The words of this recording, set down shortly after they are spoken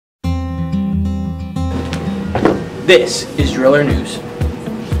This is Driller News.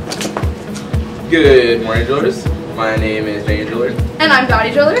 Good morning, drillers. My name is Jane Driller. And I'm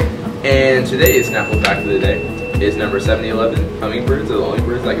Dottie Driller. And today's Snaffle Fact of the Day is number 7011. Hummingbirds are the only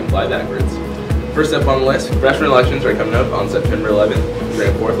birds that can fly backwards. First up on the list, freshman elections are coming up on September 11th.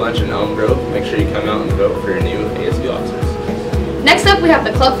 During 4th lunch in Elm Grove, make sure you come out and vote for your new ASB officers. Next up, we have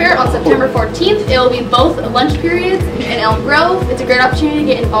the Club Fair on September 14th. It will be both lunch periods in Elm Grove. It's a great opportunity to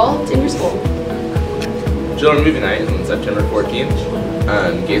get involved in your school. Driller Movie Night is on September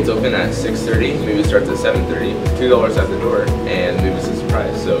 14th. Gates open at 6:30. Movie starts at 7:30. $2 at the door, and the movie's a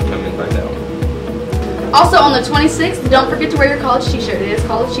surprise, so come and find out. Also on the 26th, don't forget to wear your college t-shirt. It is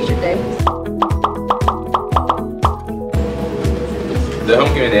College T-shirt Day. The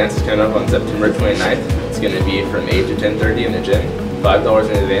homecoming dance is coming up on September 29th. It's going to be from 8 to 10:30 in the gym. $5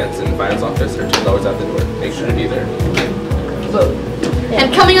 in advance, and the finance office are $10 at the door. Make sure to be there. Vote.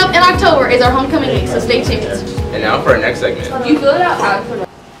 And coming up in October is our homecoming week, so stay tuned. And now for our next segment. You fill it out.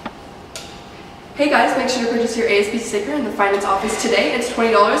 Hey guys, make sure to purchase your ASB sticker in the finance office today. It's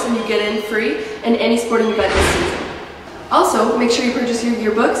 $20 and you get in free in any sporting event this season. Also, make sure you purchase your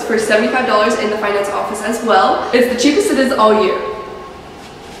yearbooks for $75 in the finance office as well. It's the cheapest it is all year.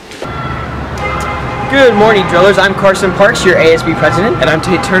 Good morning, drillers. I'm Carson Parks, your ASB president. And I'm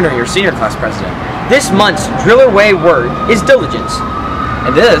Tate Turner, your senior class president. This month's Driller Way word is diligence.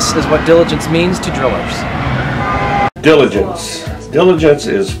 And this is what diligence means to drillers. Diligence. Diligence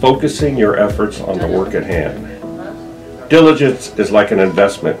is focusing your efforts on the work at hand. Diligence is like an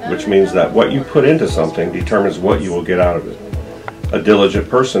investment, which means that what you put into something determines what you will get out of it. A diligent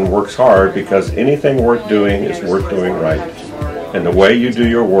person works hard because anything worth doing is worth doing right. And the way you do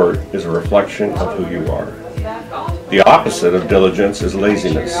your work is a reflection of who you are. The opposite of diligence is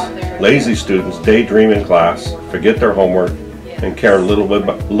laziness. Lazy students daydream in class, forget their homework, and care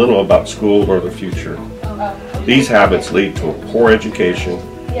little about school or the future. These habits lead to a poor education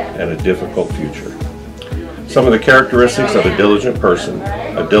and a difficult future. Some of the characteristics of a diligent person.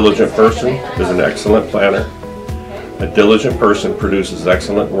 A diligent person is an excellent planner. A diligent person produces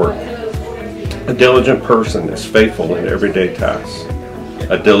excellent work. A diligent person is faithful in everyday tasks.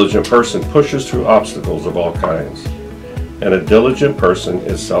 A diligent person pushes through obstacles of all kinds. And a diligent person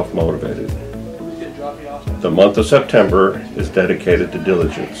is self-motivated. The month of September is dedicated to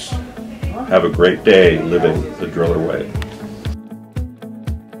diligence. Have a great day living the Driller way.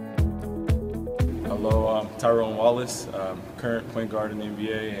 Hello, I'm Tyrone Wallace, current point guard in the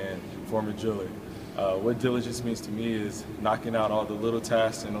NBA and former driller. What diligence means to me is knocking out all the little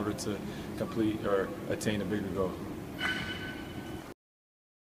tasks in order to complete or attain a bigger goal.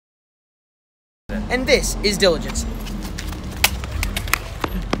 And this is diligence.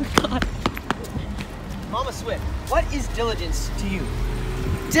 God. Mama Swift, what is diligence to you?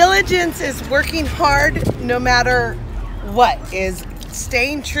 Diligence is working hard no matter what, is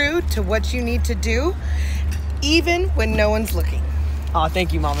staying true to what you need to do, even when no one's looking. Oh,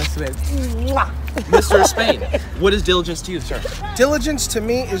 thank you, Mama Swift. Mr. Spain, what is diligence to you, sir? Diligence to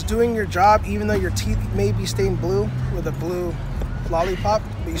me is doing your job even though your teeth may be stained blue with a blue lollipop,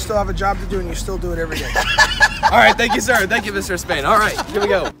 but you still have a job to do and you still do it every day. All right, thank you, sir. Thank you, Mr. Spain. All right, here we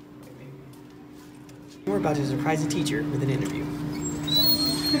go. We're about to surprise a teacher with an interview.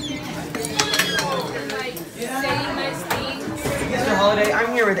 Mr. Holiday,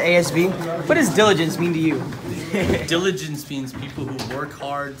 I'm here with ASB. What does diligence mean to you? Diligence means people who work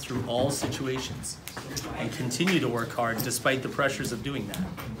hard through all situations and continue to work hard despite the pressures of doing that.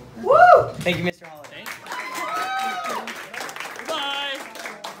 Woo! Thank you, Mr. Holiday. Bye.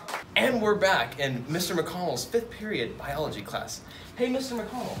 And we're back in Mr. McConnell's 5th period biology class. Hey, Mr.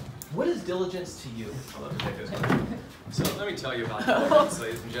 McConnell, what is diligence to you? I'll let me take this one. So let me tell you about diligence,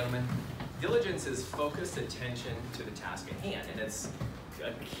 ladies and gentlemen. Diligence is focused attention to the task at hand, and it's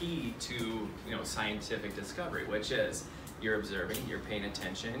a key to scientific discovery, which is you're observing, you're paying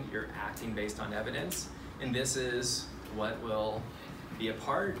attention, you're acting based on evidence, and this is what will be a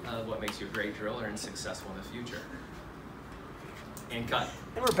part of what makes you a great driller and successful in the future. And cut.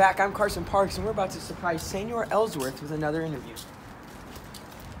 And we're back. I'm Carson Parks, and we're about to surprise Senor Ellsworth with another interview.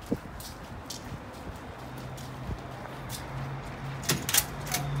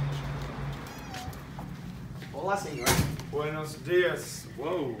 Hola, senor. Buenos dias.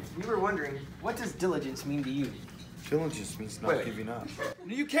 Whoa. We were wondering, what does diligence mean to you? Diligence means not giving up.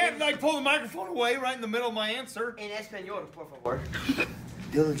 You can't pull the microphone away right in the middle of my answer. En español, por favor.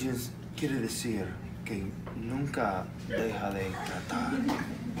 Diligence quiere decir que nunca deja de tratar.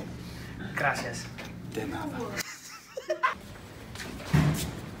 Gracias. De nada.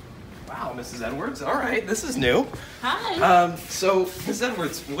 Wow, Mrs. Edwards. All right, this is new. Hi. So, Mrs.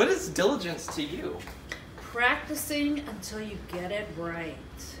 Edwards, what is diligence to you? practicing until you get it right.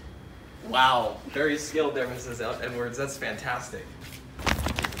 Wow, very skilled there, Mrs. Edwards. That's fantastic.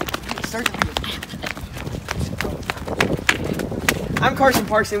 I'm Carson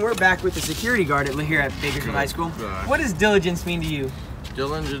Parks, and we're back with the security guard here at Bakersfield High School. What does diligence mean to you?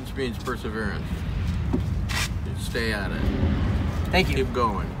 Diligence means perseverance. You stay at it. Thank you. Keep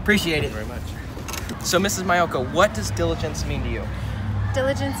going. Appreciate it very much. So, Mrs. Mayoko, what does diligence mean to you?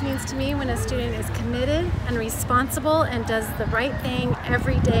 Diligence means to me when a student is committed and responsible and does the right thing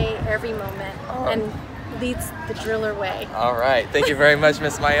every day, every moment, and leads the driller way. All right. Thank you very much,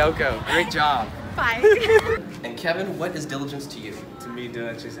 Miss Mayoko. Great job. Bye. And Kevin, what is diligence to you? To me,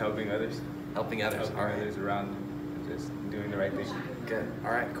 diligence is helping others. Helping others. Helping All right. others around, just doing the right thing. Good.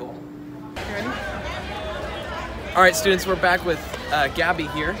 All right, cool. You ready? All right, students, we're back with Gabby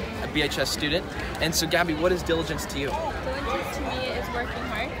here, a BHS student. And so, Gabby, what is diligence to you? Diligence to me is working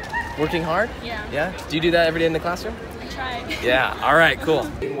hard. Working hard? Yeah. Yeah? Do you do that every day in the classroom? I try. Yeah. All right, cool.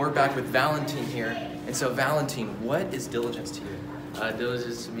 And we're back with Valentine here. And so, Valentine, what is diligence to you?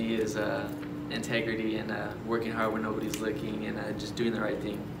 Diligence to me is integrity and working hard when nobody's looking and just doing the right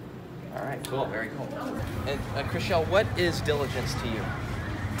thing. All right, cool. Very cool. And Chriselle, what is diligence to you?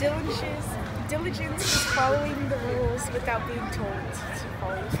 Diligence is following the rules without being told to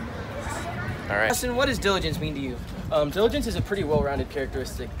follow the rules. All right. Justin, what does diligence mean to you? Diligence is a pretty well-rounded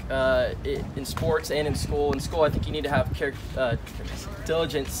characteristic in sports and in school. In school, I think you need to have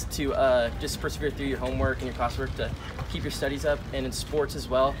diligence to just persevere through your homework and your classwork to keep your studies up, and in sports as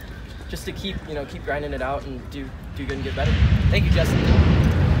well, just to keep grinding it out and do good and get better. Thank you, Justin.